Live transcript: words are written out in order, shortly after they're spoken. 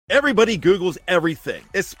Everybody Googles everything,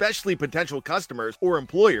 especially potential customers or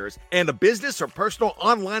employers, and a business or personal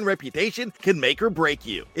online reputation can make or break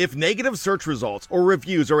you. If negative search results or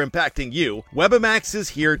reviews are impacting you, Webamax is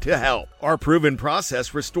here to help. Our proven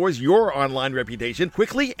process restores your online reputation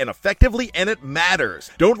quickly and effectively, and it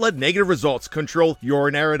matters. Don't let negative results control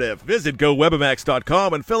your narrative. Visit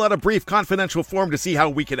GoWebamax.com and fill out a brief confidential form to see how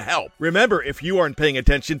we can help. Remember, if you aren't paying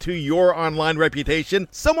attention to your online reputation,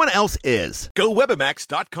 someone else is.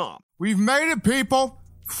 GoWebamax.com. We've made it, people.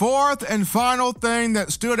 Fourth and final thing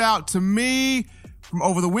that stood out to me from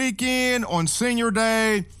over the weekend on Senior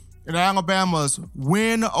Day in Alabama's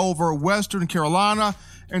win over Western Carolina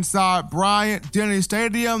inside Bryant-Denny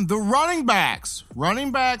Stadium. The running backs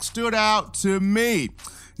stood out to me.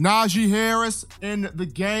 Najee Harris in the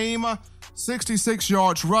game, 66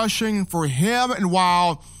 yards rushing for him. And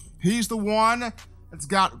while he's the one that's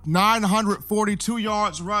got 942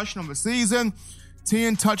 yards rushing on the season,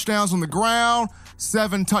 10 touchdowns on the ground,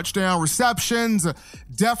 7 touchdown receptions.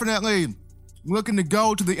 Definitely looking to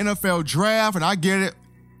go to the NFL draft, and I get it.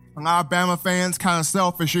 A lot of Bama fans kind of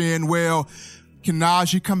selfish in, well, can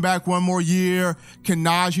Najee come back one more year? Can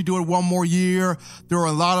Najee do it one more year? There are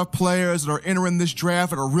a lot of players that are entering this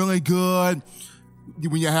draft that are really good.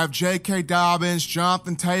 When you have J.K. Dobbins,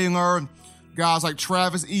 Jonathan Taylor, guys like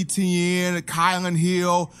Travis Etienne, Kylan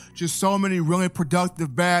Hill, just so many really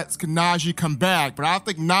productive bats. Can Najee come back? But I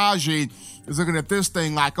think Najee is looking at this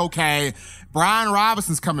thing like, okay, Brian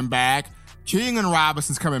Robinson's coming back, Keenan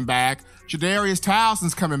Robinson's coming back, Jadarius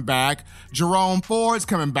Townsend's coming back, Jerome Ford's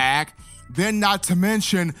coming back, then not to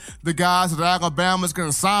mention the guys that Alabama's going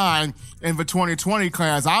to sign in the 2020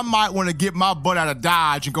 class. I might want to get my butt out of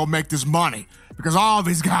Dodge and go make this money, because all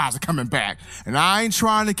these guys are coming back. And I ain't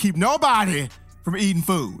trying to keep nobody from eating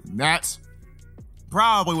food. And that's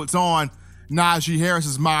probably what's on Najee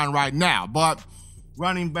Harris's mind right now. But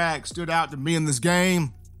running back stood out to me in this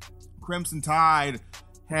game. Crimson Tide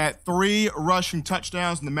had 3 rushing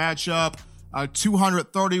touchdowns in the matchup,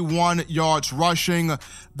 231 yards rushing.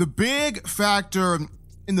 The big factor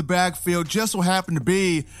in the backfield just so happened to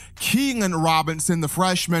be Keelan Robinson, the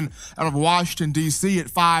freshman out of Washington, D.C. at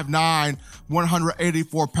 5'9",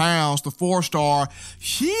 184 pounds, the 4-star.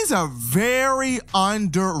 He's a very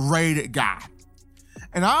underrated guy.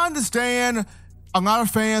 And I understand a lot of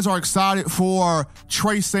fans are excited for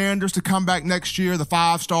Trey Sanders to come back next year, the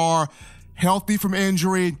 5-star, healthy from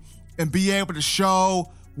injury, and be able to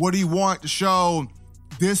show what he wanted to show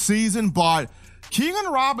this season. But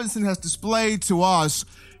Keelan Robinson has displayed to us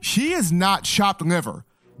he is not chopped liver.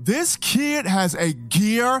 This kid has a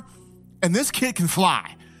gear, and this kid can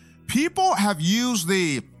fly. People have used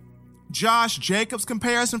the Josh Jacobs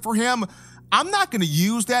comparison for him. I'm not going to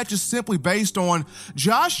use that just simply based on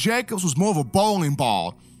Josh Jacobs was more of a bowling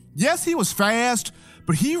ball. Yes, he was fast,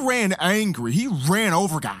 but he ran angry. He ran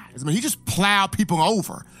over guys. I mean, he just plowed people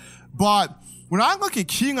over. But when I look at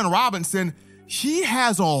Keelan Robinson, he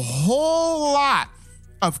has a whole lot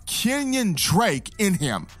of Kenyon Drake in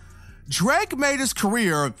him. Drake made his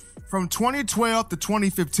career from 2012 to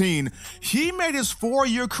 2015. He made his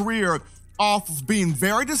 4-year career off of being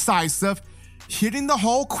very decisive, hitting the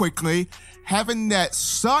hole quickly, having that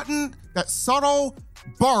subtle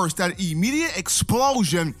burst, that immediate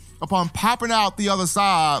explosion upon popping out the other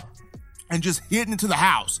side and just hitting it to the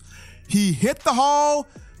house. He hit the hole,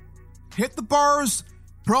 hit the burst,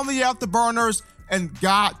 put on the afterburners, and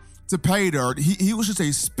got to pay dirt. He was just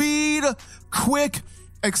a speed, quick,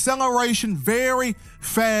 acceleration, very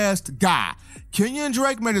fast guy. Kenyon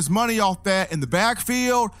Drake made his money off that in the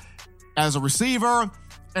backfield, as a receiver,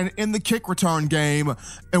 and in the kick return game.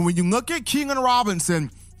 And when you look at Keelan Robinson,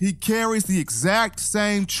 he carries the exact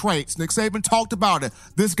same traits. Nick Saban talked about it.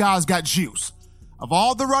 This guy's got juice. Of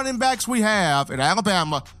all the running backs we have in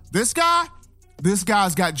Alabama, this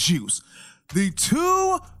guy's got juice. The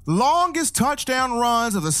 2 longest touchdown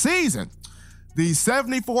runs of the season, the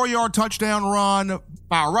 74-yard touchdown run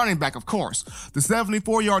by a running back, of course, the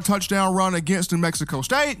 74-yard touchdown run against New Mexico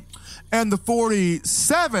State, and the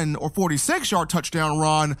 47 or 46-yard touchdown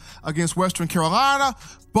run against Western Carolina,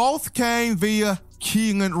 both came via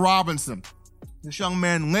Keelan Robinson. This young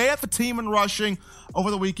man led the team in rushing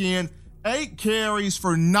over the weekend, 8 carries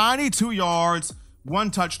for 92 yards,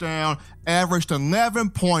 1 touchdown, averaged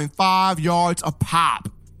 11.5 yards a pop.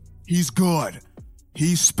 He's good.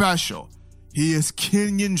 He's special. He is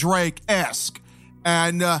Kenyon Drake-esque.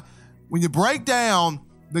 And when you break down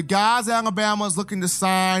the guys Alabama is looking to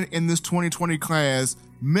sign in this 2020 class,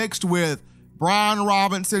 mixed with Brian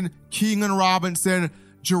Robinson, Keelan Robinson,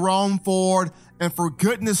 Jerome Ford, and for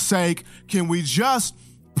goodness sake, can we just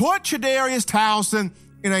put Jadarius Townsend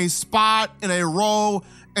in a spot, in a role,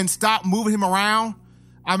 and stop moving him around?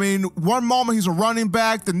 I mean, one moment he's a running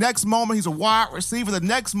back, the next moment he's a wide receiver, the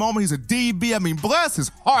next moment he's a DB. I mean, bless his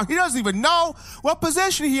heart. He doesn't even know what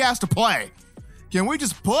position he has to play. Can we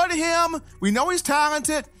just put him? We know he's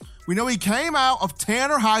talented. We know he came out of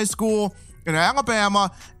Tanner High School in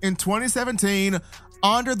Alabama in 2017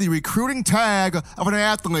 under the recruiting tag of an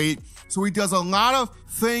athlete. So he does a lot of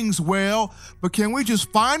things well. But can we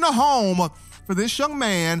just find a home for this young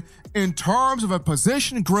man in terms of a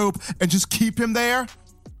position group and just keep him there?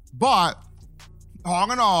 But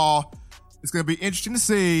all in all, it's going to be interesting to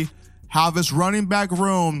see how this running back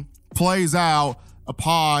room plays out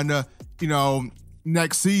upon,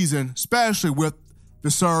 next season, especially with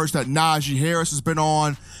the surge that Najee Harris has been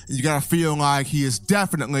on. You got to feel like he is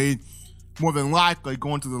definitely, more than likely,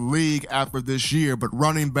 going to the league after this year. But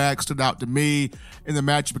running back stood out to me in the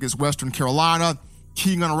matchup against Western Carolina.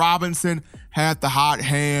 Keegan Robinson had the hot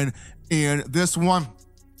hand in this one.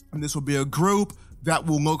 And this will be a group that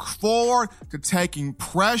will look forward to taking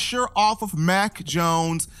pressure off of Mac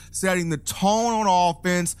Jones, setting the tone on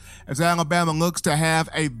offense as Alabama looks to have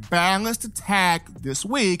a balanced attack this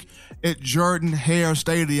week at Jordan-Hare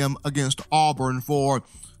Stadium against Auburn for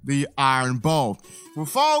the Iron Bowk. Well,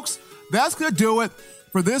 folks, that's going to do it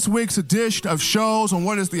for this week's edition of shows on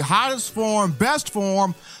what is the hottest form, best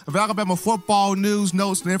form of Alabama football news,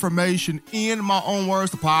 notes, and information in my own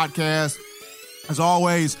words, the podcast. As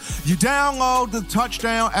always, you download the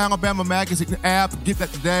Touchdown Alabama Magazine app. Get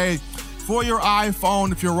that today for your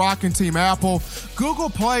iPhone if you're rocking Team Apple. Google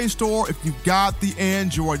Play Store if you've got the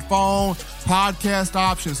Android phone. Podcast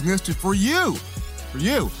options listed for you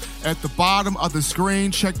at the bottom of the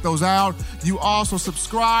screen. Check those out. You also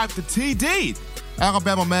subscribe to TD,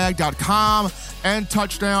 AlabamaMag.com, and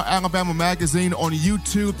Touchdown Alabama Magazine on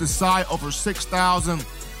YouTube. The site over 6,000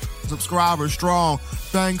 subscribers strong,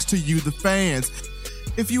 thanks to you, the fans.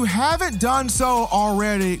 If you haven't done so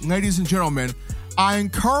already, ladies and gentlemen, I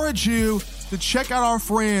encourage you to check out our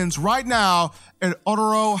friends right now at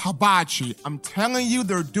Otoro Hibachi. I'm telling you,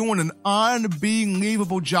 they're doing an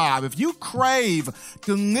unbelievable job. If you crave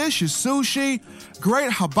delicious sushi,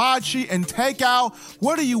 great hibachi, and takeout,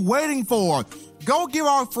 what are you waiting for? Go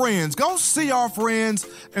see our friends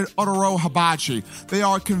at Otoro Hibachi. They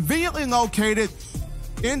are conveniently located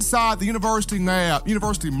inside the University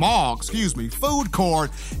Mall, food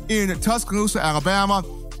court in Tuscaloosa, Alabama.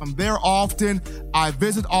 I'm there often. I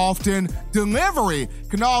visit often. Delivery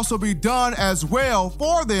can also be done as well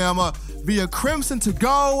for them via Crimson To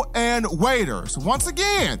Go and Waiter. So once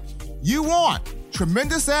again, you want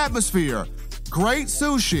tremendous atmosphere, great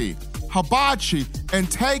sushi, hibachi, and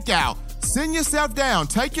takeout. Take yourself down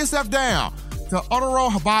to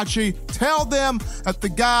Otoro Hibachi. Tell them that the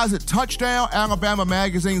guys at Touchdown Alabama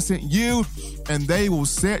Magazine sent you, and they will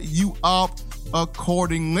set you up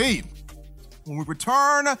accordingly. When we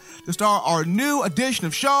return to start our new edition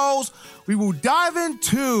of shows, we will dive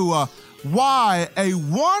into why a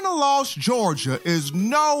one-loss Georgia is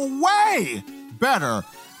no way better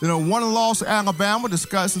than a one-loss Alabama,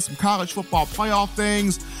 discussing some college football playoff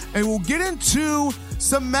things, and we'll get into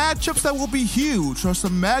some matchups that will be huge, or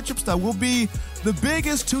some matchups that will be the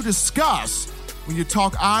biggest to discuss when you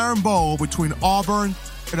talk Iron Bowl between Auburn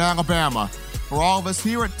and Alabama. For all of us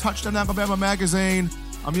here at Touchdown Alabama Magazine,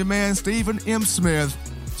 I'm your man, Stephen M. Smith.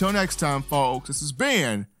 Till next time, folks, this has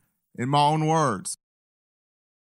been In My Own Words.